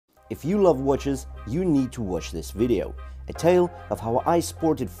If you love watches, you need to watch this video. A tale of how I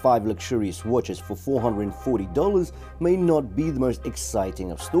sported 5 luxurious watches for $440 may not be the most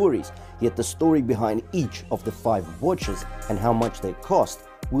exciting of stories, yet the story behind each of the 5 watches and how much they cost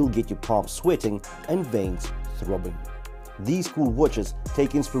will get your palms sweating and veins throbbing. These cool watches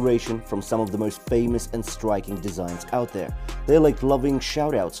take inspiration from some of the most famous and striking designs out there. They're like loving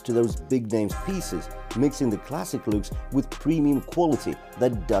shoutouts to those big names pieces, mixing the classic looks with premium quality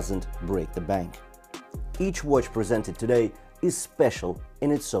that doesn't break the bank. Each watch presented today is special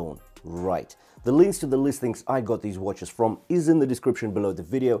in its own right. The links to the listings I got these watches from is in the description below the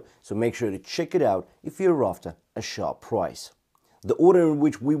video, so make sure to check it out if you're after a sharp price. The order in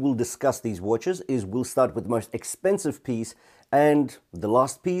which we will discuss these watches is we'll start with the most expensive piece and the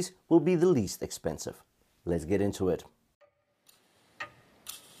last piece will be the least expensive. Let's get into it.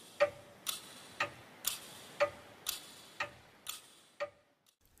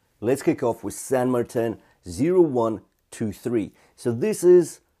 Let's kick off with Martin SN00017. So this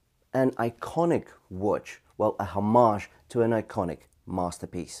is an iconic watch, well, a homage to an iconic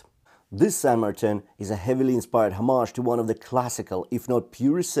masterpiece. This Martin is a heavily inspired homage to one of the classical, if not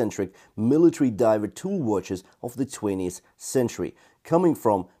purist-centric, military diver tool watches of the 20th century, coming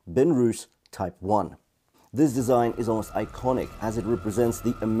from Benrus Type 1. This design is almost iconic as it represents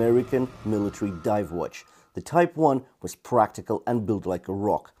the American military dive watch. The Type 1 was practical and built like a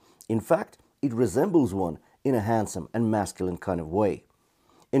rock. In fact, it resembles one in a handsome and masculine kind of way.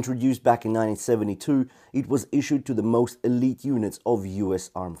 Introduced back in 1972, it was issued to the most elite units of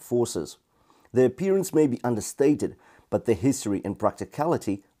US Armed Forces. The appearance may be understated, but the history and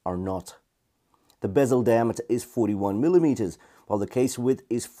practicality are not. The bezel diameter is 41 mm, while the case width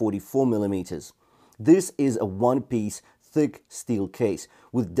is 44 mm. This is a one-piece, thick steel case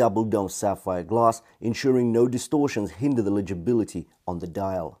with double-dome sapphire glass, ensuring no distortions hinder the legibility on the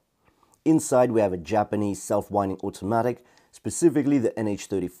dial. Inside we have a Japanese self-winding automatic, specifically the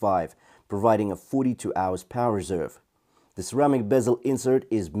NH35, providing a 42 hours power reserve. The ceramic bezel insert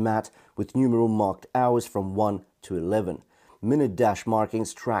is matte with numeral marked hours from 1 to 11. Minute dash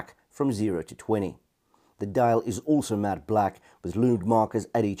markings track from 0 to 20. The dial is also matte black with lumed markers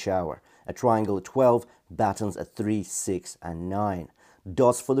at each hour, a triangle at 12, battens at 3, 6 and 9,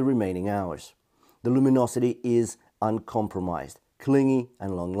 dots for the remaining hours. The luminosity is uncompromised, clingy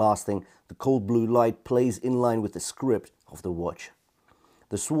and long-lasting. The cold blue light plays in line with the script of the watch.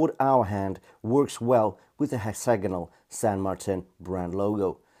 The sword hour hand works well with the hexagonal San Martin brand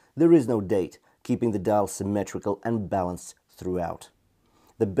logo. There is no date, keeping the dial symmetrical and balanced throughout.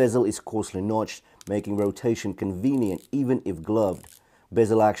 The bezel is coarsely notched, making rotation convenient even if gloved.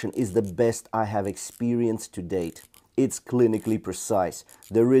 Bezel action is the best I have experienced to date. It's clinically precise.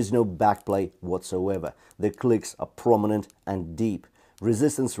 There is no backplay whatsoever. The clicks are prominent and deep.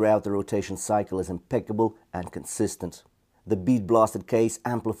 Resistance throughout the rotation cycle is impeccable and consistent. The bead-blasted case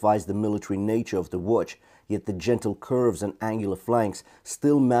amplifies the military nature of the watch, yet the gentle curves and angular flanks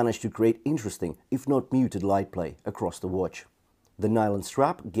still manage to create interesting, if not muted, light play across the watch. The nylon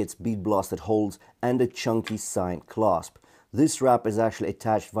strap gets bead-blasted holes and a chunky signed clasp. This strap is actually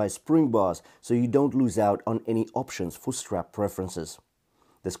attached via spring bars, so you don't lose out on any options for strap preferences.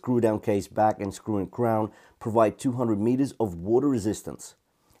 The screw-down case back and screw-in crown provide 200 meters of water resistance.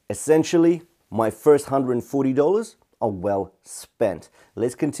 Essentially, my first $140 are well spent.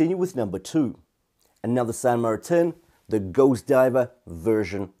 Let's continue with number 2. Another San Martin, the Ghost Diver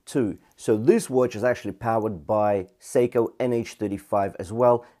version 2. So this watch is actually powered by Seiko NH35 as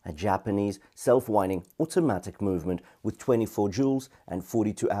well, a Japanese self-winding automatic movement with 24 joules and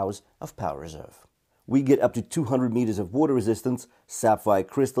 42 hours of power reserve. We get up to 200 meters of water resistance. Sapphire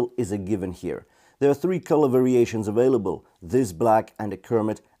crystal is a given here. There are 3 color variations available, this black and a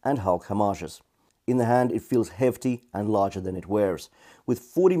Kermit and Hulk homages. In the hand it feels hefty and larger than it wears. With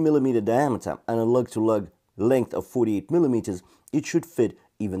 40 mm diameter and a lug-to-lug length of 48 mm, it should fit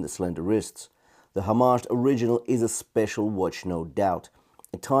even the slender wrists. The homaged original is a special watch, no doubt.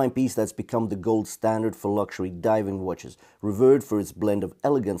 A timepiece that's become the gold standard for luxury diving watches, revered for its blend of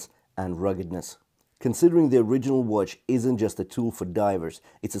elegance and ruggedness. Considering the original watch isn't just a tool for divers,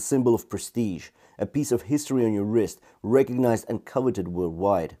 it's a symbol of prestige, a piece of history on your wrist, recognized and coveted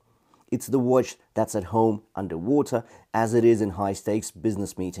worldwide. It's the watch that's at home underwater as it is in high-stakes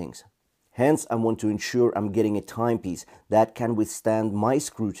business meetings. Hence, I want to ensure I'm getting a timepiece that can withstand my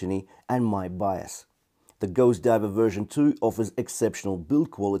scrutiny and my bias. The Ghost Diver version 2 offers exceptional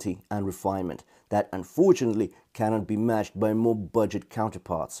build quality and refinement that unfortunately cannot be matched by more budget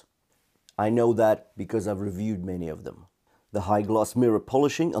counterparts. I know that because I've reviewed many of them. The high gloss mirror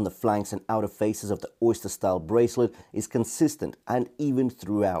polishing on the flanks and outer faces of the oyster-style bracelet is consistent and even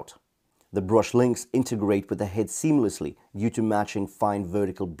throughout. The brush links integrate with the head seamlessly due to matching fine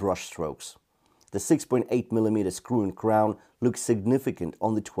vertical brush strokes. The 6.8mm screw and crown looks significant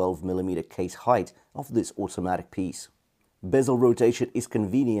on the 12mm case height of this automatic piece. Bezel rotation is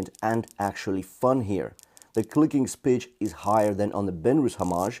convenient and actually fun here. The clicking pitch is higher than on the Benrus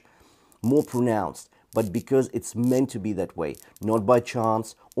Homage, more pronounced, but because it's meant to be that way, not by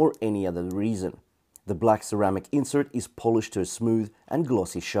chance or any other reason. The black ceramic insert is polished to a smooth and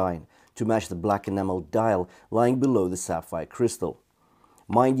glossy shine to match the black enamel dial lying below the sapphire crystal.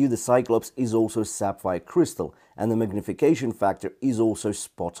 Mind you, the Cyclops is also sapphire crystal and the magnification factor is also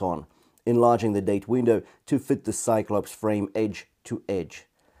spot on, enlarging the date window to fit the Cyclops frame edge to edge.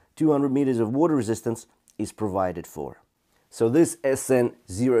 200 meters of water resistance is provided for. So this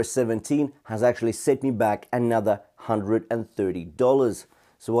SN017 has actually set me back another $130.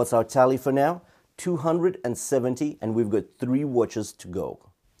 So what's our tally for now? 270, and we've got 3 watches to go.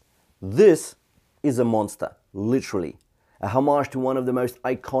 This is a monster, literally. A homage to one of the most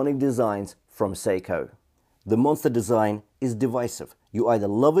iconic designs from Seiko. The monster design is divisive. You either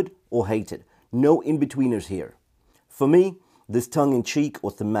love it or hate it. No in-betweeners here. For me, this tongue-in-cheek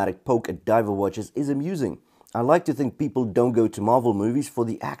or thematic poke at diver watches is amusing. I like to think people don't go to Marvel movies for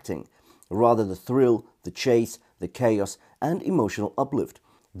the acting, rather the thrill, the chase, the chaos, and emotional uplift.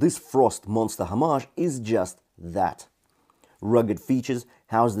 This Frost monster homage is just that. Rugged features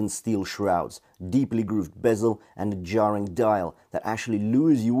housed in steel shrouds, deeply grooved bezel, and a jarring dial that actually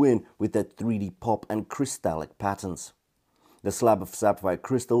lures you in with that 3D pop and crystallic patterns. The slab of sapphire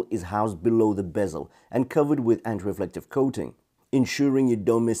crystal is housed below the bezel and covered with anti-reflective coating, ensuring you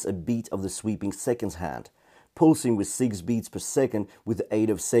don't miss a beat of the sweeping seconds hand, pulsing with 6 beats per second with the aid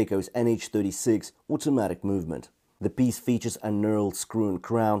of Seiko's NH36 automatic movement. The piece features a knurled screw and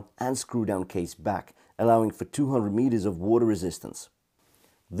crown and screw-down case back, allowing for 200 meters of water resistance.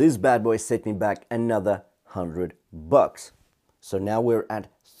 This bad boy set me back another $100. So now we're at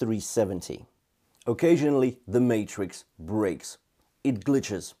 370. Occasionally, the matrix breaks. It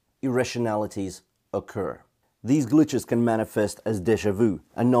glitches. Irrationalities occur. These glitches can manifest as déjà vu,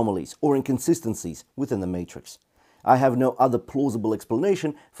 anomalies, or inconsistencies within the matrix. I have no other plausible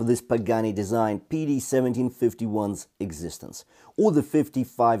explanation for this Pagani design PD1751's existence, or the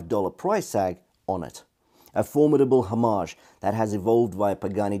 $55 price tag on it. A formidable homage that has evolved via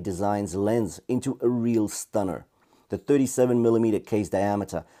Pagani Design's lens into a real stunner. The 37mm case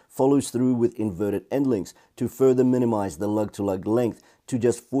diameter follows through with inverted end links to further minimize the lug-to-lug length to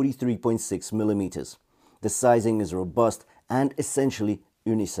just 43.6mm. The sizing is robust and essentially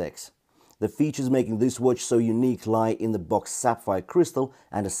unisex. The features making this watch so unique lie in the boxed sapphire crystal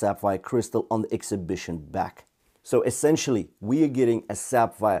and a sapphire crystal on the exhibition back. So essentially, we are getting a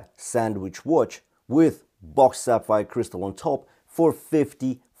sapphire sandwich watch with boxed sapphire crystal on top for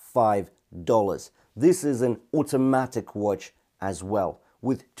 $55. This is an automatic watch as well,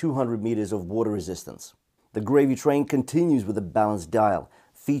 with 200 meters of water resistance. The gravy train continues with a balanced dial,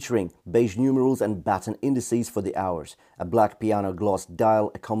 featuring beige numerals and batten indices for the hours, a black piano gloss dial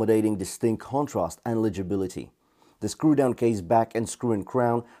accommodating distinct contrast and legibility. The screw-down case back and screw and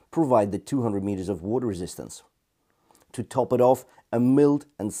crown provide the 200 meters of water resistance. To top it off, a milled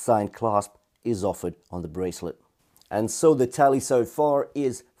and signed clasp is offered on the bracelet. And so the tally so far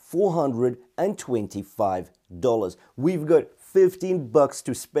is $425. We've got $15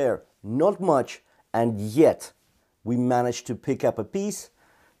 to spare, not much, and yet we managed to pick up a piece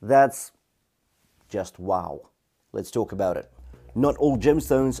that's just wow. Let's talk about it. Not all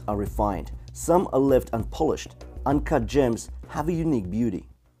gemstones are refined. Some are left unpolished. Uncut gems have a unique beauty.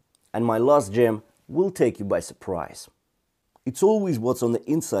 And my last gem will take you by surprise. It's always what's on the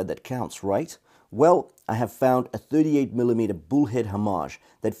inside that counts, right? Well, I have found a 38mm bullhead homage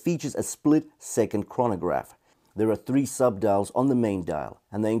that features a split-second chronograph. There are 3 sub-dials on the main dial,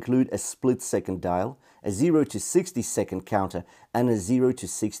 and they include a split-second dial, a 0 to 60 second counter, and a 0 to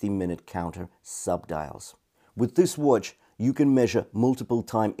 60 minute counter sub-dials. With this watch, you can measure multiple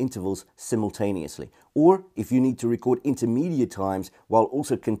time intervals simultaneously, or if you need to record intermediate times while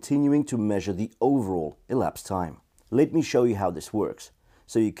also continuing to measure the overall elapsed time. Let me show you how this works.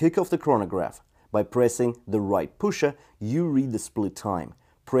 So you kick off the chronograph. By pressing the right pusher, you read the split time.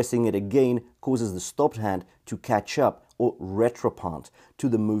 Pressing it again causes the stopped hand to catch up or retropant to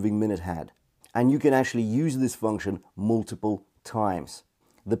the moving minute hand. And you can actually use this function multiple times.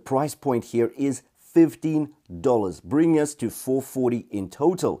 The price point here is $15, bringing us to $440 in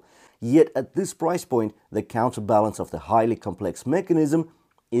total. Yet at this price point, the counterbalance of the highly complex mechanism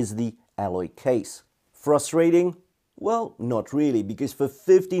is the alloy case. Frustrating? Well, not really, because for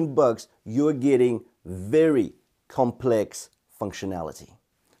 15 bucks, you're getting very complex functionality.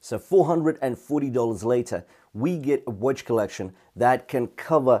 So $440 later, we get a watch collection that can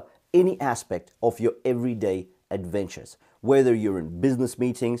cover any aspect of your everyday adventures. Whether you're in business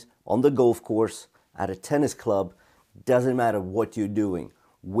meetings, on the golf course, at a tennis club, doesn't matter what you're doing,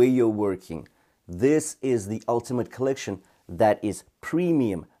 where you're working. This is the ultimate collection that is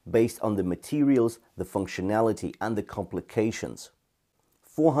premium based on the materials, the functionality, and the complications.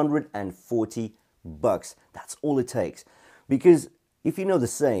 440 bucks. That's all it takes. Because if you know the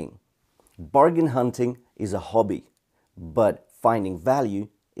saying, bargain hunting is a hobby, but finding value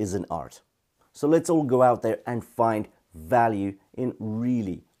is an art. So let's all go out there and find value in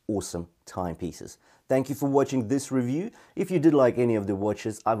really awesome timepieces. Thank you for watching this review. If you did like any of the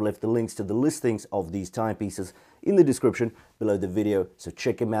watches, I've left the links to the listings of these timepieces in the description below the video, so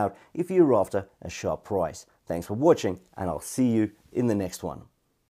check them out if you're after a sharp price. Thanks for watching, and I'll see you in the next one.